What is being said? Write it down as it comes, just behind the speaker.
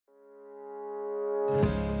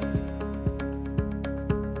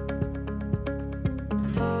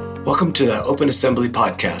Welcome to the Open Assembly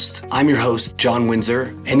Podcast. I'm your host, John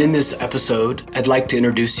Windsor, and in this episode, I'd like to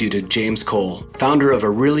introduce you to James Cole, founder of a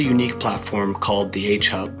really unique platform called the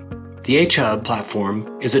H-Hub. The H-Hub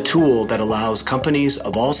platform is a tool that allows companies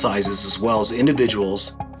of all sizes as well as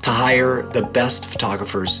individuals to hire the best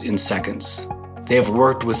photographers in seconds. They have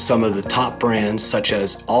worked with some of the top brands such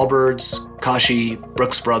as Allbirds, Kashi,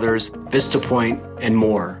 Brooks Brothers, Vistapoint, and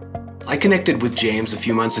more. I connected with James a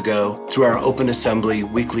few months ago through our Open Assembly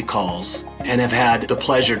weekly calls and have had the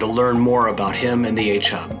pleasure to learn more about him and the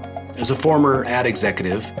H-Hub. As a former ad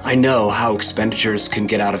executive, I know how expenditures can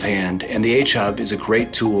get out of hand, and the H-Hub is a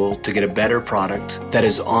great tool to get a better product that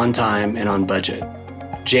is on time and on budget.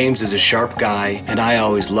 James is a sharp guy, and I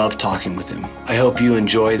always love talking with him. I hope you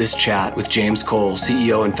enjoy this chat with James Cole,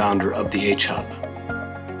 CEO and founder of the H-Hub.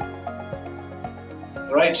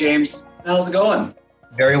 All right, James, how's it going?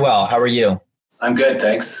 Very well. How are you? I'm good,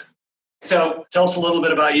 thanks. So tell us a little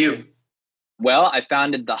bit about you. Well, I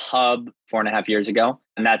founded the Hub 4.5 years ago,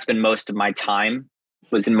 and that's been most of my time.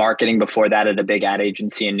 Was in marketing before that at a big ad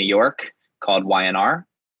agency in New York called Y&R.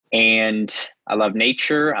 And I love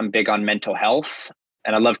nature. I'm big on mental health.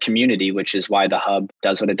 And I love community, which is why the Hub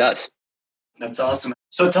does what it does. That's awesome.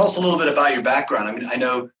 So tell us a little bit about your background. I mean, I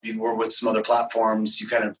know you were with some other platforms. You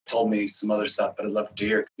kind of told me some other stuff, but I'd love to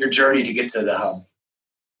hear your journey to get to the Hub.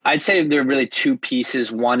 I'd say there are really two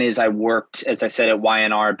pieces. One is I worked, as I said, at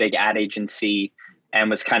Y&R, a big ad agency, and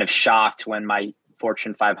was kind of shocked when my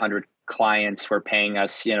Fortune 500 clients were paying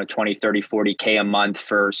us, 20, 30, 40K a month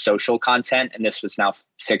for social content. And this was now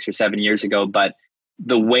 6 or 7 years ago. But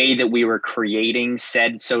the way that we were creating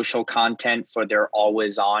said social content for their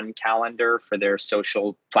always on calendar, for their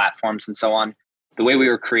social platforms and so on, the way we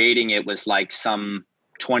were creating it was like some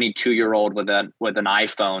 22-year-old with an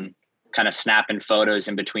iPhone kind of snapping photos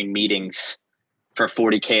in between meetings for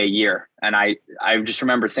 40K a year. And I just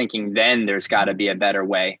remember thinking then there's got to be a better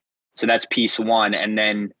way. So that's piece one. And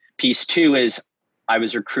then piece two is I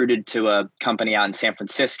was recruited to a company out in San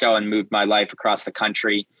Francisco and moved my life across the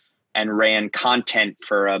country and ran content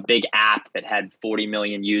for a big app that had 40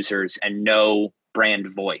 million users and no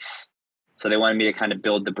brand voice. So they wanted me to kind of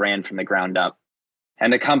build the brand from the ground up.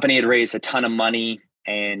 And the company had raised a ton of money,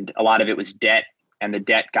 and a lot of it was debt. And the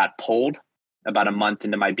debt got pulled about a month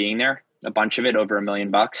into my being there, a bunch of it over $1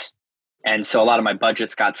 million. And so a lot of my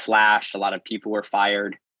budgets got slashed. A lot of people were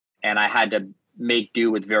fired. And I had to make do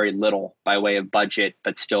with very little by way of budget,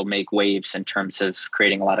 but still make waves in terms of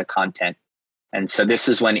creating a lot of content. And so this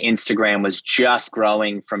is when Instagram was just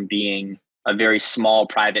growing from being a very small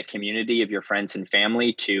private community of your friends and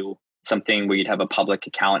family to something where you'd have a public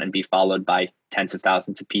account and be followed by tens of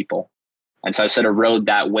thousands of people. And so I sort of rode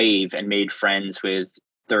that wave and made friends with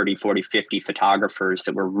 30, 40, 50 photographers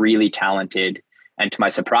that were really talented and, to my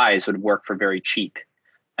surprise, would work for very cheap.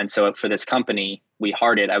 And so for this company, We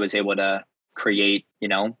Hearted, I was able to create,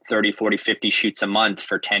 30, 40, 50 shoots a month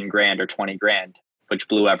for 10 grand or 20 grand, which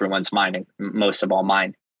blew everyone's mind, and most of all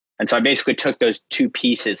mine. And so I basically took those two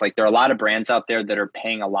pieces. Like, there are a lot of brands out there that are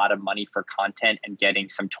paying a lot of money for content and getting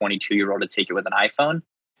some 22-year-old to take it with an iPhone.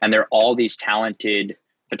 And there are all these talented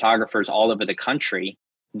photographers all over the country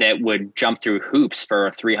that would jump through hoops for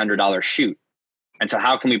a $300 shoot. And so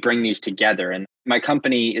how can we bring these together? And my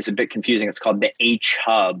company is a bit confusing. It's called the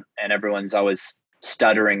H-Hub, and everyone's always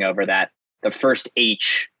stuttering over that. The first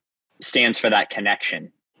H stands for that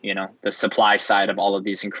connection, the supply side of all of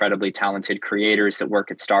these incredibly talented creators that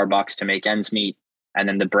work at Starbucks to make ends meet, and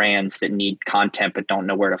then the brands that need content but don't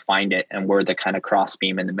know where to find it. And we're the kind of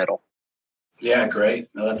crossbeam in the middle. Yeah, great.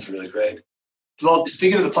 No, that's really great. Well,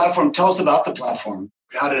 speaking of the platform, tell us about the platform.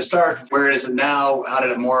 How did it start? Where is it now? How did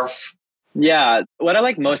it morph? Yeah. What I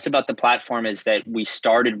like most about the platform is that we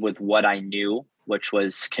started with what I knew, which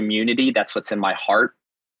was community. That's what's in my heart.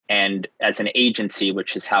 And as an agency,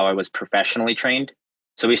 which is how I was professionally trained.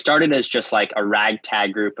 So we started as just like a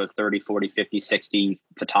ragtag group of 30, 40, 50, 60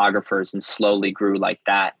 photographers and slowly grew like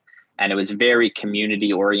that. And it was very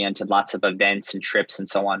community oriented, lots of events and trips and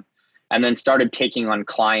so on. And then started taking on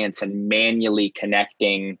clients and manually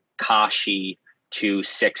connecting Kashi to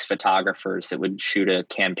 6 photographers that would shoot a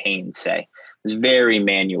campaign, say. It was very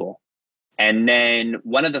manual. And then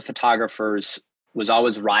one of the photographers was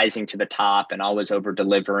always rising to the top and always over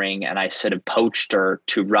delivering. And I sort of poached her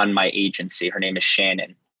to run my agency. Her name is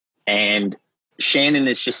Shannon. And Shannon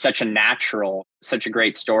is just such a natural, such a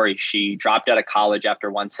great story. She dropped out of college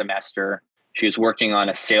after one semester. She was working on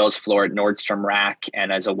a sales floor at Nordstrom Rack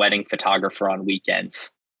and as a wedding photographer on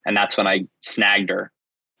weekends. And that's when I snagged her.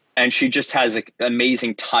 And she just has an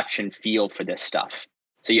amazing touch and feel for this stuff.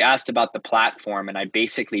 So you asked about the platform, and I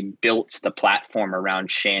basically built the platform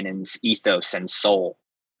around Shannon's ethos and soul.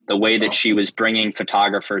 The way that she was bringing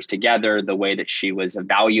photographers together, the way that she was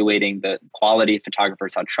evaluating the quality of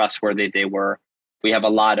photographers, how trustworthy they were. We have a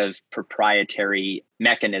lot of proprietary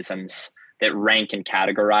mechanisms that rank and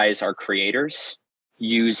categorize our creators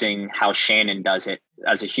using how Shannon does it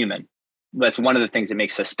as a human. That's one of the things that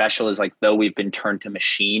makes us special is like, though we've been turned to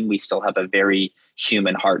machine, we still have a very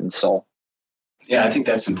human heart and soul. Yeah, I think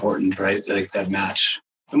that's important, right? Like that match.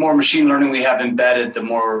 The more machine learning we have embedded, the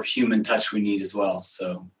more human touch we need as well.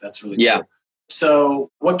 So that's really cool. So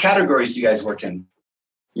what categories do you guys work in?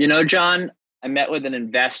 You know, John, I met with an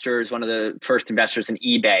investor, one of the first investors in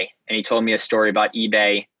eBay, and he told me a story about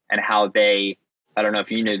eBay and how they, I don't know if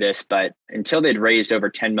you knew this, but until they'd raised over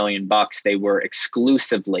 10 million bucks, they were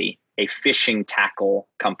exclusively a fishing tackle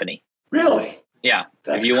company. Really? Yeah.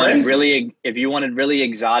 That's if you crazy. wanted really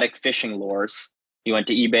exotic fishing lures, you went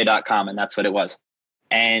to ebay.com and that's what it was.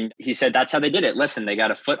 And he said that's how they did it. Listen, they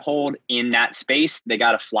got a foothold in that space. They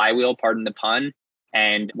got a flywheel, pardon the pun.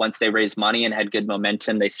 And once they raised money and had good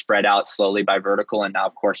momentum, they spread out slowly by vertical. And now,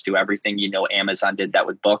 of course, do everything. You know, Amazon did that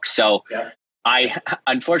with books. So I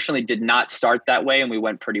unfortunately did not start that way. And we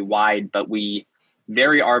went pretty wide, but we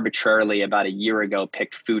very arbitrarily about a year ago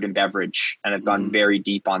picked food and beverage and have gone very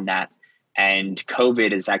deep on that. And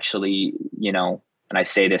COVID is actually, you know, and I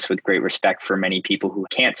say this with great respect for many people who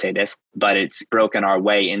can't say this, but it's broken our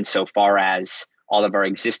way insofar as all of our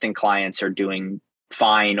existing clients are doing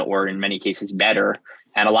fine or in many cases better.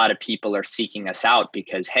 And a lot of people are seeking us out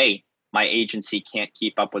because, hey, my agency can't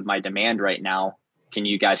keep up with my demand right now. Can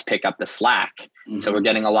you guys pick up the slack? So we're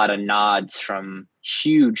getting a lot of nods from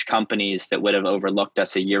huge companies that would have overlooked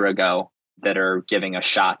us a year ago that are giving us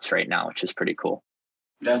shots right now, which is pretty cool.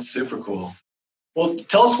 That's super cool. Well,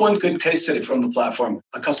 tell us one good case study from the platform,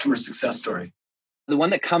 a customer success story. The one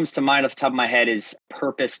that comes to mind off the top of my head is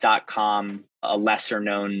Purpose.com, a lesser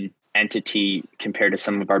known entity compared to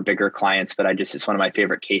some of our bigger clients, but it's one of my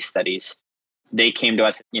favorite case studies. They came to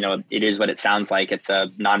us, you know, it is what it sounds like. It's a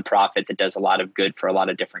nonprofit that does a lot of good for a lot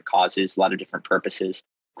of different causes, a lot of different purposes.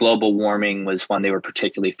 Global warming was one they were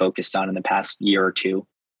particularly focused on in the past year or two.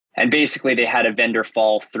 And basically, they had a vendor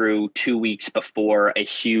fall through 2 weeks before a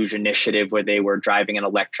huge initiative where they were driving an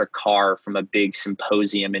electric car from a big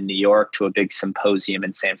symposium in New York to a big symposium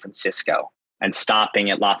in San Francisco and stopping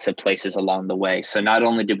at lots of places along the way. So not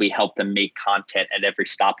only did we help them make content at every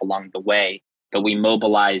stop along the way, but we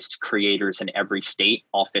mobilized creators in every state,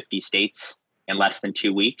 all 50 states, in less than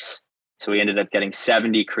 2 weeks. So we ended up getting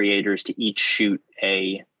 70 creators to each shoot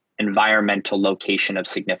a environmental location of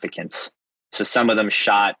significance. So some of them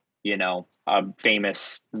shot, you know, a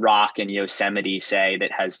famous rock in Yosemite, say,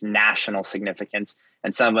 that has national significance.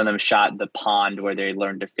 And some of them shot the pond where they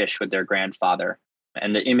learned to fish with their grandfather.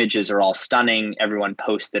 And the images are all stunning. Everyone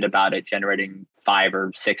posted about it, generating 5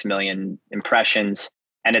 or 6 million impressions.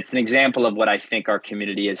 And it's an example of what I think our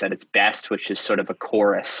community is at its best, which is sort of a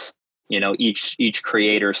chorus. You know, each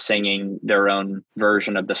creator singing their own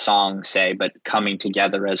version of the song, say, but coming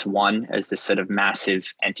together as one, as this sort of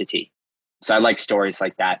massive entity. So I like stories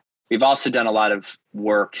like that. We've also done a lot of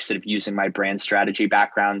work sort of using my brand strategy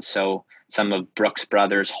background. So some of Brooks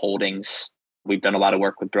Brothers Holdings, we've done a lot of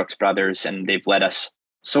work with Brooks Brothers, and they've let us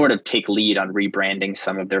sort of take lead on rebranding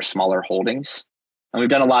some of their smaller holdings. And we've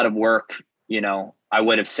done a lot of work, you know, I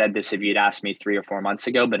would have said this if you'd asked me 3 or 4 months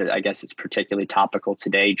ago, but I guess it's particularly topical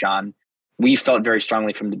today, John. We felt very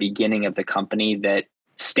strongly from the beginning of the company that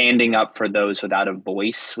standing up for those without a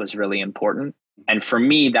voice was really important. And for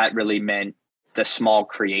me, that really meant the small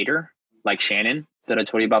creator like Shannon that I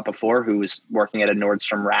told you about before, who was working at a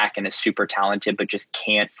Nordstrom Rack and is super talented, but just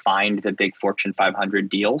can't find the big Fortune 500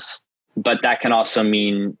 deals. But that can also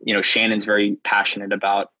mean, you know, Shannon's very passionate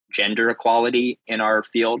about gender equality in our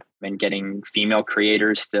field and getting female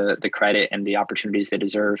creators the credit and the opportunities they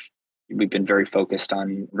deserve. We've been very focused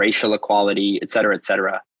on racial equality, et cetera, et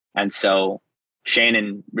cetera. And so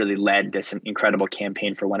Shannon really led this incredible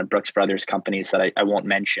campaign for one of Brooks Brothers companies that I won't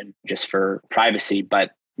mention just for privacy,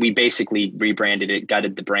 but we basically rebranded it,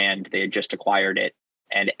 gutted the brand. They had just acquired it.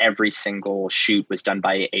 And every single shoot was done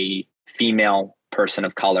by a female person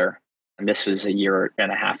of color. And this was a year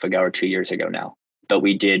and a half ago or 2 years ago now. But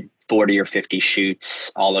we did 40 or 50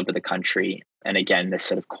 shoots all over the country. And again, this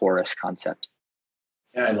sort of chorus concept.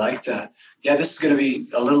 Yeah, I like that. Yeah, this is going to be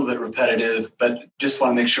a little bit repetitive, but just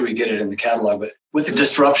want to make sure we get it in the catalog. But with the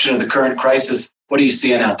disruption of the current crisis, what are you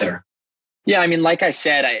seeing out there? Yeah, I mean, like I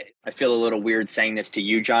said, I feel a little weird saying this to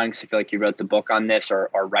you, John, because I feel like you wrote the book on this or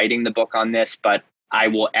writing the book on this, but I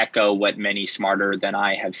will echo what many smarter than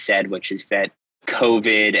I have said, which is that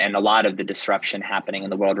COVID and a lot of the disruption happening in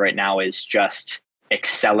the world right now is just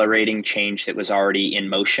accelerating change that was already in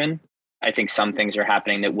motion. I think some things are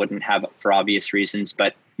happening that wouldn't have for obvious reasons,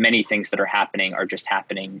 but many things that are happening are just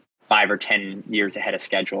happening 5 or 10 years ahead of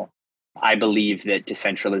schedule. I believe that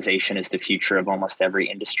decentralization is the future of almost every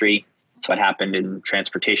industry. It's what happened in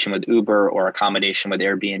transportation with Uber or accommodation with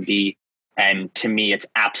Airbnb. And to me, it's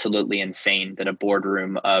absolutely insane that a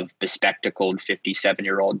boardroom of bespectacled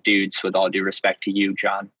 57-year-old dudes, with all due respect to you,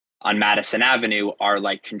 John, on Madison Avenue are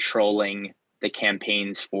like controlling the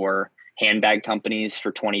campaigns for handbag companies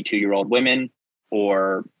for 22-year-old women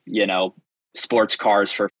or, sports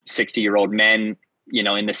cars for 60-year-old men,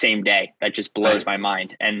 in the same day. That just blows my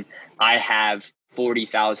mind. And I have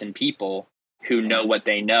 40,000 people who know what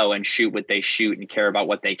they know and shoot what they shoot and care about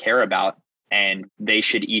what they care about. And they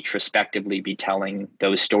should each respectively be telling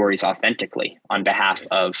those stories authentically on behalf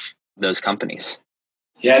of those companies.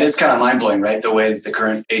 Yeah, it is kind of mind-blowing, right? The way that the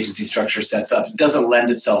current agency structure sets up. It doesn't lend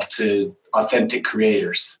itself to authentic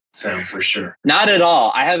creators. So for sure. Not at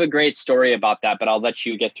all. I have a great story about that, but I'll let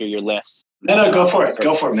you get through your list. No, go for it.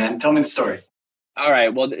 Go for it, man. Tell me the story. All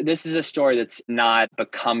right. Well, this is a story that's not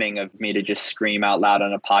becoming of me to just scream out loud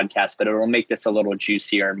on a podcast, but it will make this a little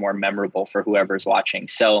juicier and more memorable for whoever's watching.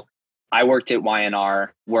 So I worked at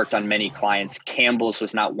Y&R, worked on many clients. Campbell's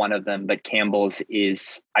was not one of them, but Campbell's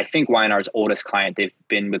is, I think, Y&R's oldest client. They've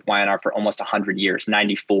been with Y&R for almost 100 years,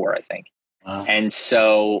 94, I think. Wow. And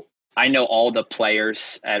so I know all the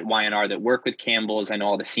players at Y&R that work with Campbell's. I know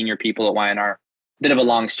all the senior people at Y&R. Bit of a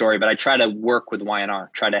long story, but I try to work with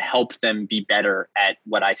Y&R, try to help them be better at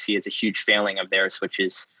what I see as a huge failing of theirs, which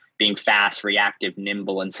is being fast, reactive,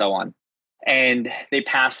 nimble, and so on. And they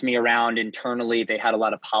passed me around internally. They had a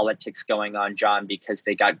lot of politics going on, John, because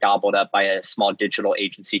they got gobbled up by a small digital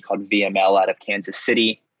agency called VML out of Kansas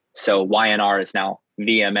City. So Y&R is now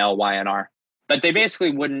VML Y&R. But they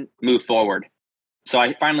basically wouldn't move forward. So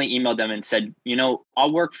I finally emailed them and said,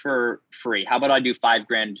 I'll work for free. How about I do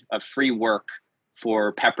 $5,000 of free work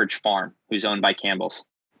for Pepperidge Farm, who's owned by Campbell's?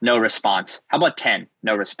 No response. How about 10?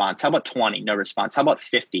 No response. How about 20? No response. How about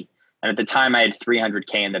 50? And at the time I had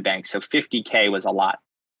 $300K in the bank. So $50K was a lot.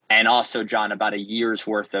 And also, John, about a year's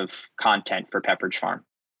worth of content for Pepperidge Farm.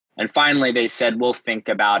 And finally they said, we'll think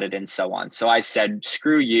about it and so on. So I said,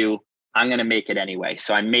 screw you. I'm going to make it anyway.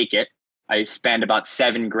 So I make it. I spend about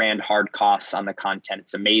 $7,000 hard costs on the content.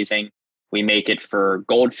 It's amazing. We make it for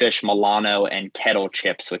Goldfish, Milano, and Kettle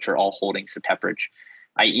chips, which are all holdings of Pepperidge.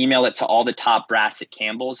 I email it to all the top brass at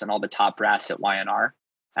Campbell's and all the top brass at Y&R.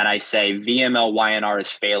 And I say, VML Y&R is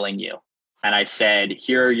failing you. And I said,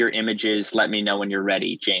 here are your images. Let me know when you're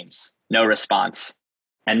ready, James. No response.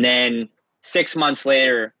 And then 6 months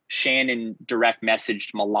later, Shannon direct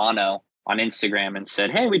messaged Milano on Instagram and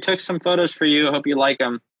said, hey, we took some photos for you. I hope you like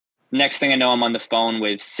them. Next thing I know, I'm on the phone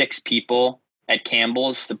with 6 people at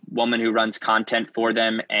Campbell's, the woman who runs content for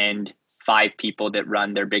them, and 5 people that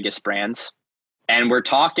run their biggest brands. And we're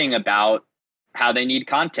talking about how they need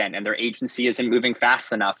content and their agency isn't moving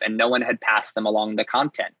fast enough, and no one had passed them along the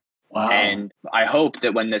content. Wow. And I hope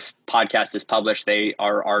that when this podcast is published, they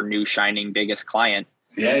are our new shining biggest client.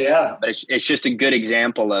 Yeah. But it's just a good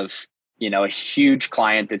example of, a huge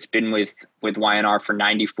client that's been with Y&R for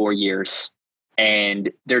 94 years, and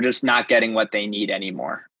they're just not getting what they need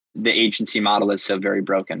anymore. The agency model is so very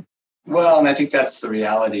broken. Well, and I think that's the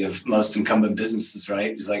reality of most incumbent businesses,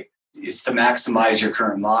 right? It's to maximize your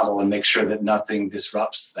current model and make sure that nothing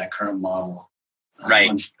disrupts that current model.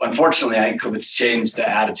 Right. Unfortunately, I think COVID's changed the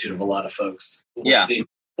attitude of a lot of folks. We'll see.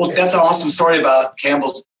 Well, that's an awesome story about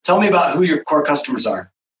Campbell's. Tell me about who your core customers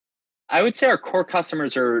are. I would say our core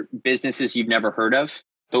customers are businesses you've never heard of,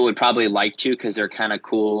 but would probably like to because they're kind of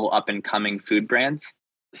cool, up and coming food brands.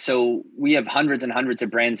 So we have hundreds and hundreds of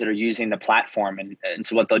brands that are using the platform. And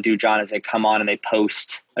so what they'll do, John, is they come on and they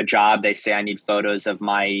post a job. They say, I need photos of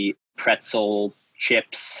my pretzel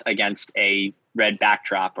chips against a red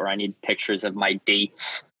backdrop, or I need pictures of my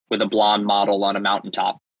dates with a blonde model on a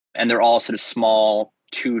mountaintop. And they're all sort of small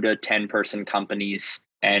 2 to 10 person companies.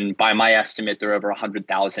 And by my estimate, there are over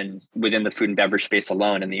 100,000 within the food and beverage space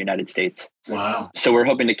alone in the United States. Wow. So we're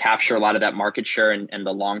hoping to capture a lot of that market share and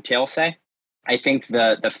the long tail, say. I think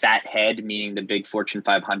the fat head, meaning the big Fortune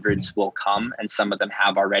 500s, will come, and some of them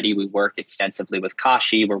have already. We work extensively with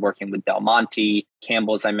Kashi. We're working with Del Monte,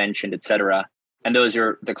 Campbell's, I mentioned, et cetera. And those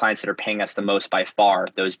are the clients that are paying us the most by far,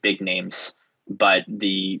 those big names. But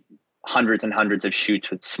the hundreds and hundreds of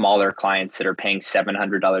shoots with smaller clients that are paying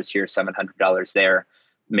 $700 here, $700 there,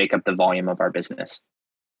 make up the volume of our business.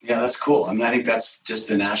 Yeah, that's cool. I mean, I think that's just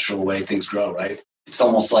the natural way things grow, right? It's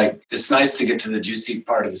almost like it's nice to get to the juicy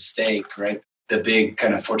part of the steak, right? The big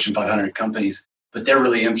kind of Fortune 500 companies. but they're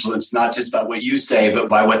really influenced not just by what you say, but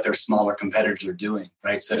by what their smaller competitors are doing,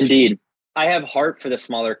 right? So Indeed. I have heart for the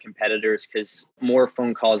smaller competitors because more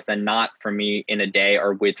phone calls than not for me in a day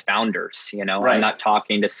are with founders. Right. I'm not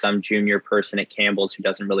talking to some junior person at Campbell's who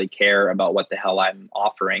doesn't really care about what the hell I'm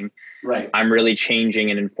offering. Right. I'm really changing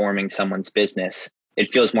and informing someone's business.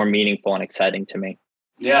 It feels more meaningful and exciting to me.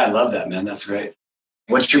 Yeah, I love that, man. That's great.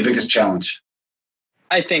 What's your biggest challenge?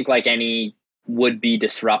 I think like any would-be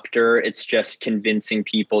disruptor, it's just convincing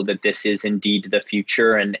people that this is indeed the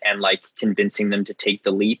future and like convincing them to take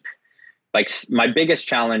the leap. Like my biggest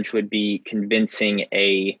challenge would be convincing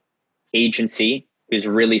a agency who's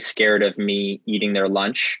really scared of me eating their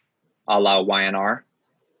lunch, a la YNR,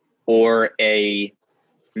 or a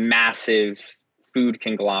massive food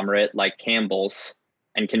conglomerate like Campbell's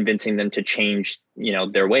and convincing them to change,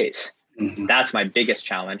 their ways. Mm-hmm. That's my biggest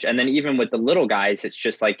challenge. And then even with the little guys, it's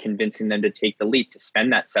just like convincing them to take the leap to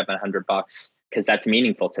spend that $700 because that's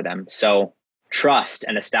meaningful to them. So trust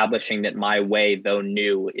and establishing that my way, though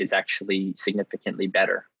new, is actually significantly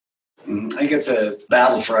better. I think it's a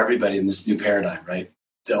battle for everybody in this new paradigm, right?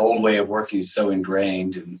 The old way of working is so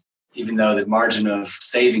ingrained. And even though the margin of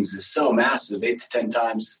savings is so massive, 8 to 10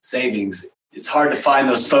 times savings, it's hard to find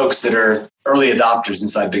those folks that are early adopters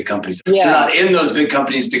inside big companies. Yeah. They're not in those big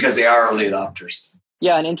companies because they are early adopters.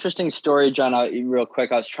 Yeah, an interesting story, John, real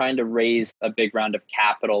quick. I was trying to raise a big round of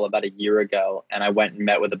capital about a year ago, and I went and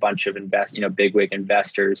met with a bunch of bigwig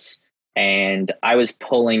investors, and I was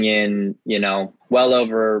pulling in, well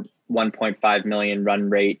over 1.5 million run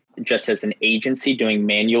rate just as an agency doing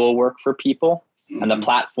manual work for people, and the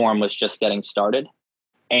platform was just getting started.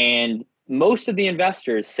 And most of the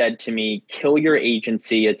investors said to me, kill your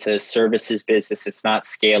agency. It's a services business. It's not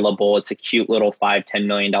scalable. It's a cute little $5-10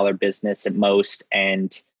 million business at most.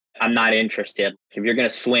 And I'm not interested. If you're going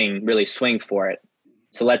to really swing for it.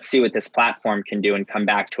 So let's see what this platform can do and come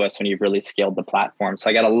back to us when you've really scaled the platform. So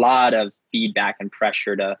I got a lot of feedback and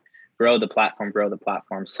pressure to grow the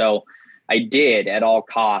platform. So I did at all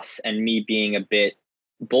costs. And me being a bit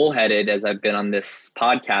bullheaded as I've been on this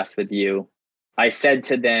podcast with you, I said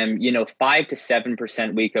to them, 5 to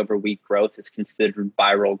 7% week over week growth is considered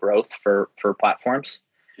viral growth for platforms.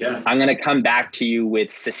 Yeah. I'm going to come back to you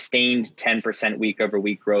with sustained 10% week over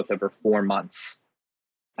week growth over 4 months.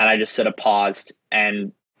 And I just sort of paused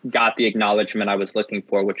and got the acknowledgement I was looking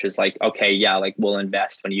for, which is like, okay, yeah, like we'll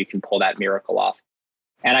invest when you can pull that miracle off.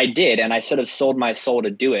 And I did. And I sort of sold my soul to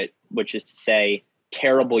do it, which is to say,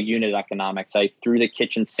 terrible unit economics. I threw the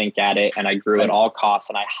kitchen sink at it and I grew at all costs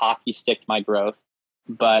and I hockey sticked my growth,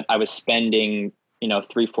 but I was spending, $3,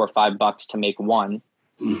 $4, $5 to make one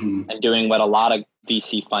and doing what a lot of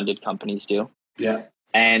VC funded companies do. Yeah.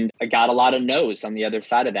 And I got a lot of no's on the other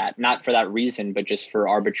side of that, not for that reason, but just for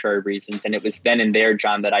arbitrary reasons. And it was then and there,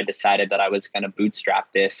 John, that I decided that I was going to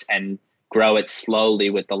bootstrap this and grow it slowly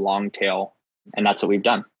with the long tail. And that's what we've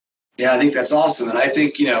done. Yeah, I think that's awesome. And I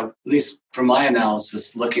think, at least from my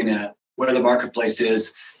analysis, looking at where the marketplace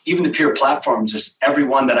is, even the pure platforms, just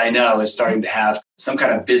everyone that I know is starting to have some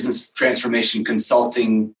kind of business transformation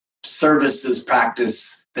consulting services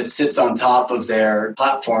practice that sits on top of their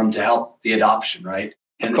platform to help the adoption, right?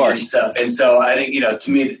 Of course. And so I think,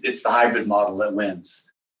 to me, it's the hybrid model that wins.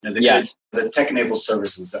 The tech-enabled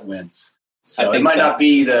services that wins. So it might not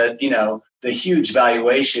be the huge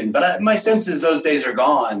valuation, but my sense is those days are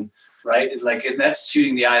gone. Right? And that's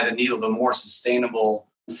shooting the eye of the needle. The more sustainable,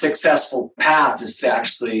 successful path is to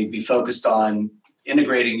actually be focused on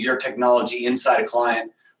integrating your technology inside a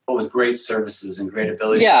client, but with great services and great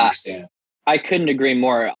ability to understand. I couldn't agree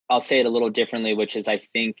more. I'll say it a little differently, which is I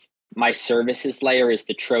think my services layer is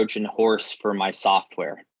the Trojan horse for my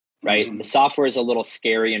software, right? The software is a little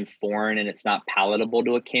scary and foreign and it's not palatable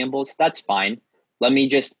to a Campbell's. That's fine. Let me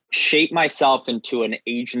just shape myself into an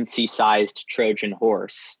agency-sized Trojan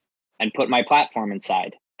horse and put my platform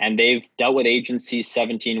inside. And they've dealt with agencies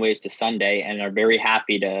 17 ways to Sunday and are very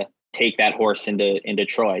happy to take that horse into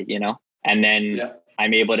Troy, And then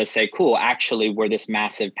I'm able to say, cool, actually, we're this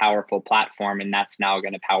massive, powerful platform, and that's now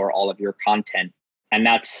going to power all of your content. And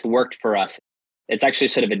that's worked for us. It's actually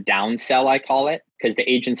sort of a downsell, I call it, because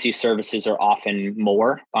the agency services are often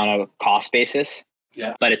more on a cost basis,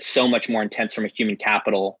 but it's so much more intense from a human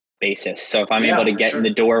capital basis. So if I'm able to get in the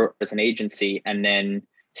door as an agency and then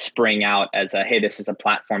spring out as hey, this is a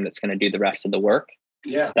platform that's going to do the rest of the work,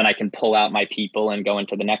 then I can pull out my people and go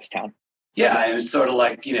into the next town. Yeah, it was sort of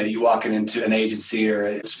like, you walking into an agency or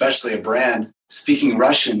especially a brand speaking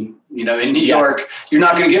Russian, in New York, you're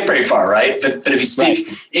not going to get very far, right? But if you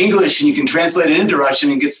speak English and you can translate it into Russian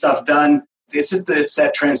and get stuff done, it's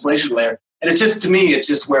that translation layer. And it's just, to me, it's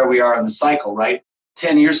just where we are in the cycle, right?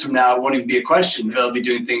 10 years from now, it won't even be a question. They'll be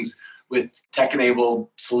doing things with tech-enabled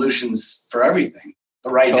solutions for everything.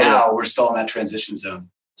 But right now, we're still in that transition zone.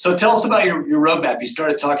 So tell us about your roadmap. You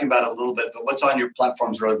started talking about it a little bit, but what's on your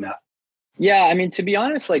platform's roadmap? Yeah, I mean, to be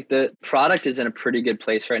honest, like the product is in a pretty good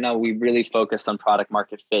place right now. We really focused on product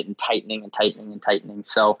market fit and tightening and tightening and tightening.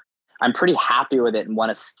 So I'm pretty happy with it and want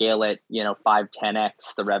to scale it, 5,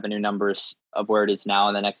 10x the revenue numbers of where it is now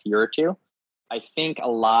in the next year or two. I think a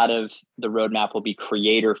lot of the roadmap will be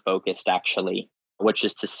creator focused, actually, which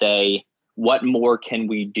is to say, what more can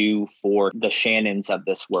we do for the Shannons of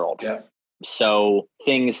this world? Yeah. So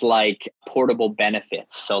things like portable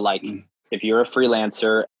benefits. So like if you're a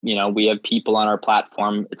freelancer, we have people on our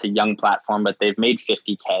platform. It's a young platform, but they've made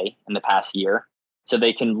 50K in the past year. So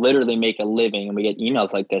they can literally make a living. And we get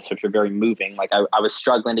emails like this, which are very moving. Like I was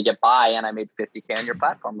struggling to get by and I made 50K on your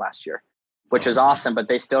platform last year, which is awesome, but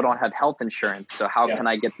they still don't have health insurance. So how can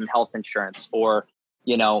I get them health insurance? Or,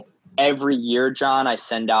 every year, John, I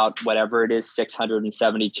send out whatever it is,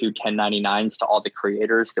 672 1099s to all the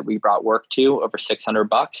creators that we brought work to, over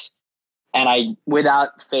 $600. And I,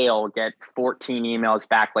 without fail, get 14 emails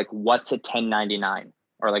back like, what's a 1099?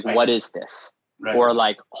 Or like, what is this? Right. Or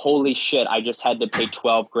like, holy shit, I just had to pay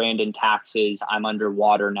 12 grand in taxes. I'm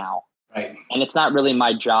underwater now. Right. And it's not really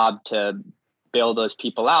my job to bail those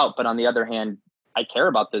people out. But on the other hand, I care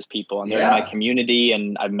about those people and they're in my community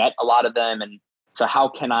and I've met a lot of them. And so how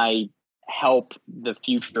can I help the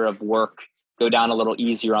future of work go down a little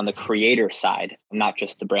easier on the creator side, not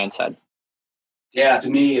just the brand side? Yeah, to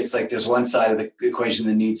me, it's like there's one side of the equation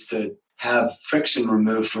that needs to have friction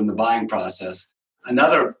removed from the buying process.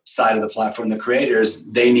 Another side of the platform, the creators,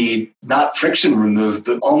 they need not friction removed,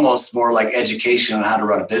 but almost more like education on how to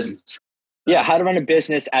run a business. Yeah, how to run a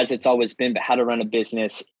business as it's always been, but how to run a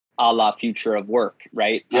business a la future of work,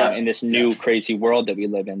 right? Yeah. In this new crazy world that we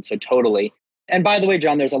live in. So totally. And by the way,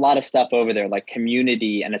 John, there's a lot of stuff over there, like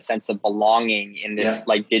community and a sense of belonging in this,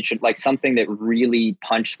 like digital, like something that really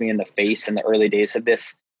punched me in the face in the early days of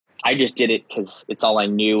this. I just did it because it's all I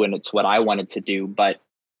knew and it's what I wanted to do.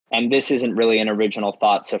 And this isn't really an original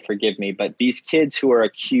thought, so forgive me, but these kids who are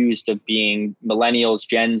accused of being millennials,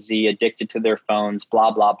 Gen Z, addicted to their phones,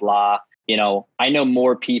 blah, blah, blah. I know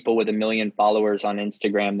more people with 1 million followers on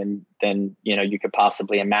Instagram than you could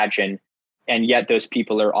possibly imagine. And yet those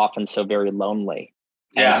people are often so very lonely.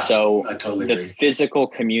 Yeah, and so I totally the agree. physical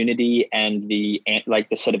community and the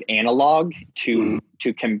sort of analog to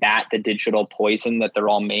combat the digital poison that they're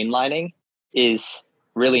all mainlining is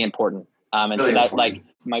really important. And really so that important. Like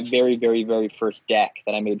my very, very, very first deck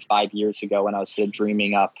that I made 5 years ago when I was sort of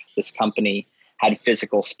dreaming up this company had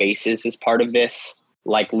physical spaces as part of this.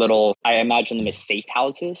 Like little, I imagine them as safe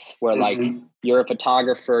houses where like you're a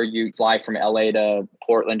photographer, you fly from LA to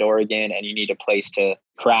Portland, Oregon, and you need a place to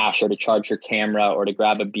crash or to charge your camera or to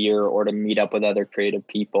grab a beer or to meet up with other creative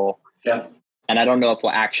people. Yeah. And I don't know if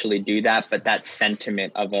we'll actually do that, but that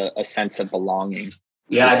sentiment of a sense of belonging.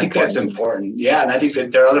 Yeah, I think that's important. Yeah. And I think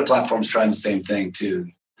that there are other platforms trying the same thing too.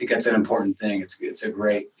 I think that's an important thing. It's a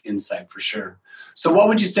great insight for sure. So what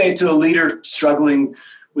would you say to a leader struggling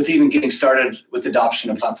with even getting started with adoption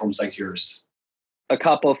of platforms like yours? A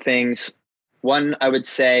couple of things. One, I would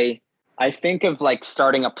say, I think of like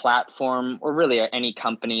starting a platform or really any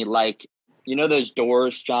company, like, those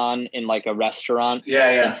doors, John, in like a restaurant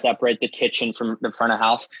that separate the kitchen from the front of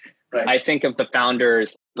house. Right. I think of the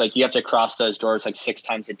founders, like you have to cross those doors like 6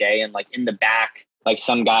 times a day. And like in the back, like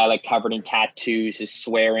some guy like covered in tattoos is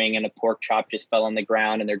swearing and a pork chop just fell on the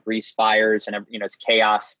ground and there are grease fires and, it's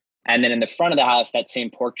chaos. And then in the front of the house, that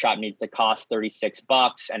same pork chop needs to cost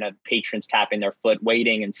 $36 and a patron's tapping their foot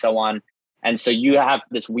waiting and so on. And so you have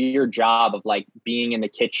this weird job of like being in the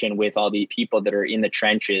kitchen with all the people that are in the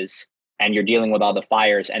trenches and you're dealing with all the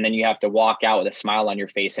fires. And then you have to walk out with a smile on your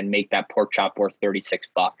face and make that pork chop worth $36.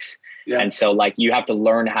 Yeah. And so like you have to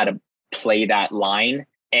learn how to play that line,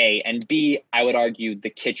 A. And B, I would argue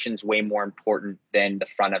the kitchen's way more important than the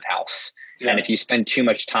front of house. Yeah. And if you spend too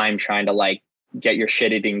much time trying to like get your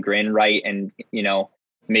shit eating grin right and,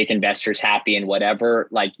 make investors happy and whatever,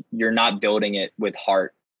 like you're not building it with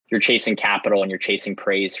heart. You're chasing capital and you're chasing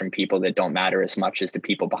praise from people that don't matter as much as the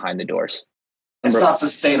people behind the doors. It's not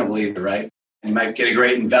sustainable either, right? You might get a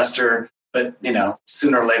great investor, but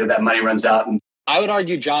sooner or later that money runs out. And I would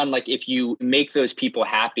argue, John, like if you make those people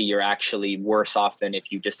happy, you're actually worse off than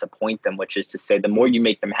if you disappoint them, which is to say the more you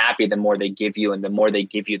make them happy, the more they give you. And the more they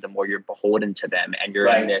give you, the more you're beholden to them. And you're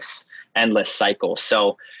in this endless cycle.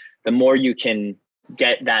 So the more you can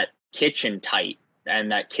get that kitchen tight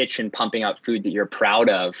and that kitchen pumping out food that you're proud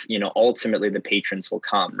of, ultimately the patrons will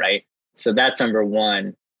come, right? So that's number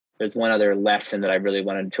one. There's one other lesson that I really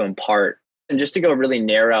wanted to impart. And just to go really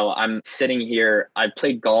narrow, I'm sitting here. I've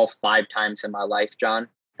played golf 5 times in my life, John.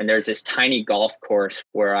 And there's this tiny golf course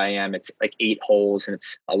where I am. It's like 8 holes and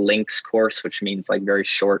it's a links course, which means like very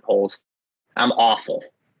short holes. I'm awful.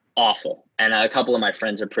 And a couple of my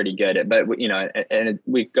friends are pretty good, but you know, and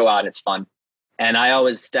we go out, it's fun. And I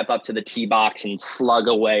always step up to the tee box and slug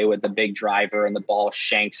away with the big driver and the ball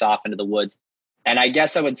shanks off into the woods. And I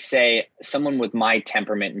guess I would say someone with my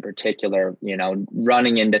temperament in particular, you know,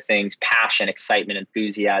 running into things, passion, excitement,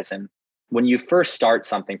 enthusiasm. When you first start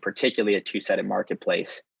something, particularly a two-sided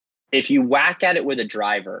marketplace, if you whack at it with a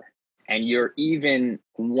driver and you're even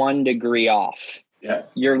 1 degree off,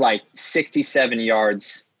 you're like 67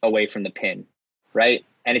 yards away from the pin, right?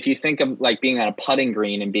 And if you think of like being on a putting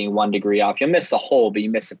green and being 1 degree off, you'll miss the hole, but you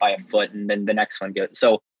miss it by a foot and then the next one goes.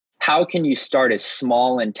 So how can you start as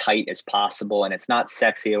small and tight as possible? And it's not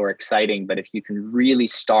sexy or exciting, but if you can really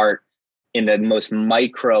start in the most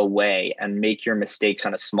micro way and make your mistakes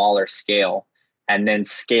on a smaller scale and then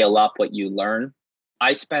scale up what you learn.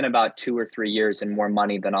 I spent about 2 or 3 years and more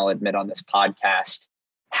money than I'll admit on this podcast,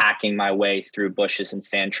 hacking my way through bushes and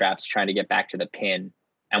sand traps, trying to get back to the pin.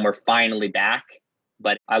 And we're finally back,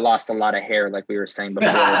 but I lost a lot of hair, like we were saying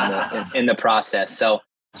before in the process. So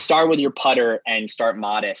start with your putter and start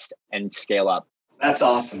modest and scale up. That's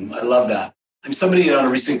awesome. I love that. Somebody on a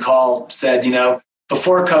recent call said, you know,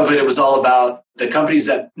 before COVID, it was all about the companies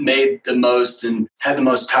that made the most and had the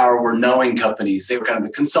most power were knowing companies. They were kind of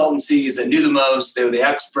the consultancies that knew the most. They were the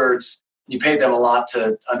experts. You paid them a lot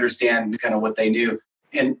to understand kind of what they knew.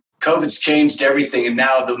 And COVID's changed everything. And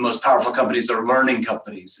now the most powerful companies are learning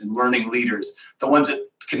companies and learning leaders. The ones that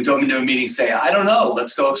can go into a meeting and say, I don't know,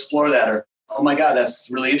 let's go explore that. Or, oh my God, that's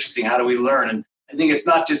really interesting. How do we learn? And I think it's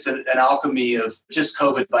not just an alchemy of just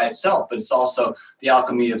COVID by itself, but it's also the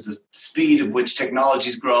alchemy of the speed at which technology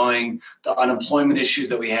is growing, the unemployment issues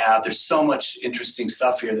that we have. There's so much interesting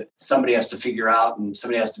stuff here that somebody has to figure out, and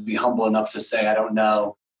somebody has to be humble enough to say, I don't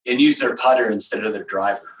know, and use their putter instead of their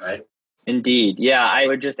driver, right? Indeed. Yeah, I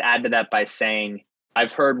would just add to that by saying,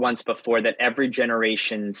 I've heard once before that every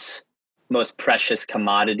generation's most precious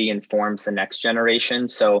commodity informs the next generation.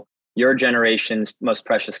 So your generation's most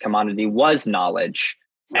precious commodity was knowledge.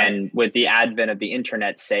 Right. And with the advent of the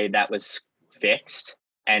internet, say that was fixed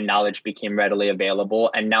and knowledge became readily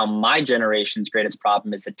available. And now my generation's greatest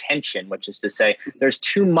problem is attention, which is to say there's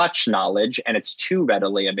too much knowledge and it's too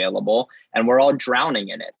readily available and we're all drowning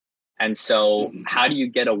in it. And so how do you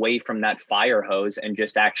get away from that fire hose and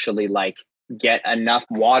just actually like get enough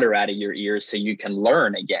water out of your ears so you can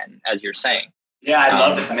learn again, as you're saying? Yeah, I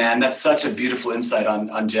love that, man. That's such a beautiful insight on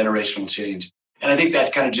generational change. And I think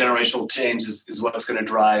that kind of generational change is what's going to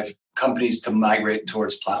drive companies to migrate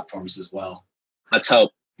towards platforms as well. Let's hope.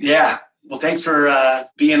 Yeah. Well, thanks for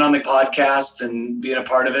being on the podcast and being a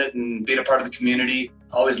part of it and being a part of the community.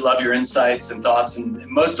 Always love your insights and thoughts. And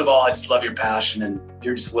most of all, I just love your passion and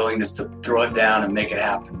your just willingness to throw it down and make it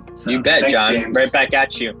happen. So, you bet, thanks, John. James. Right back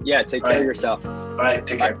at you. Yeah, take care of yourself. All right,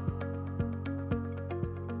 take care.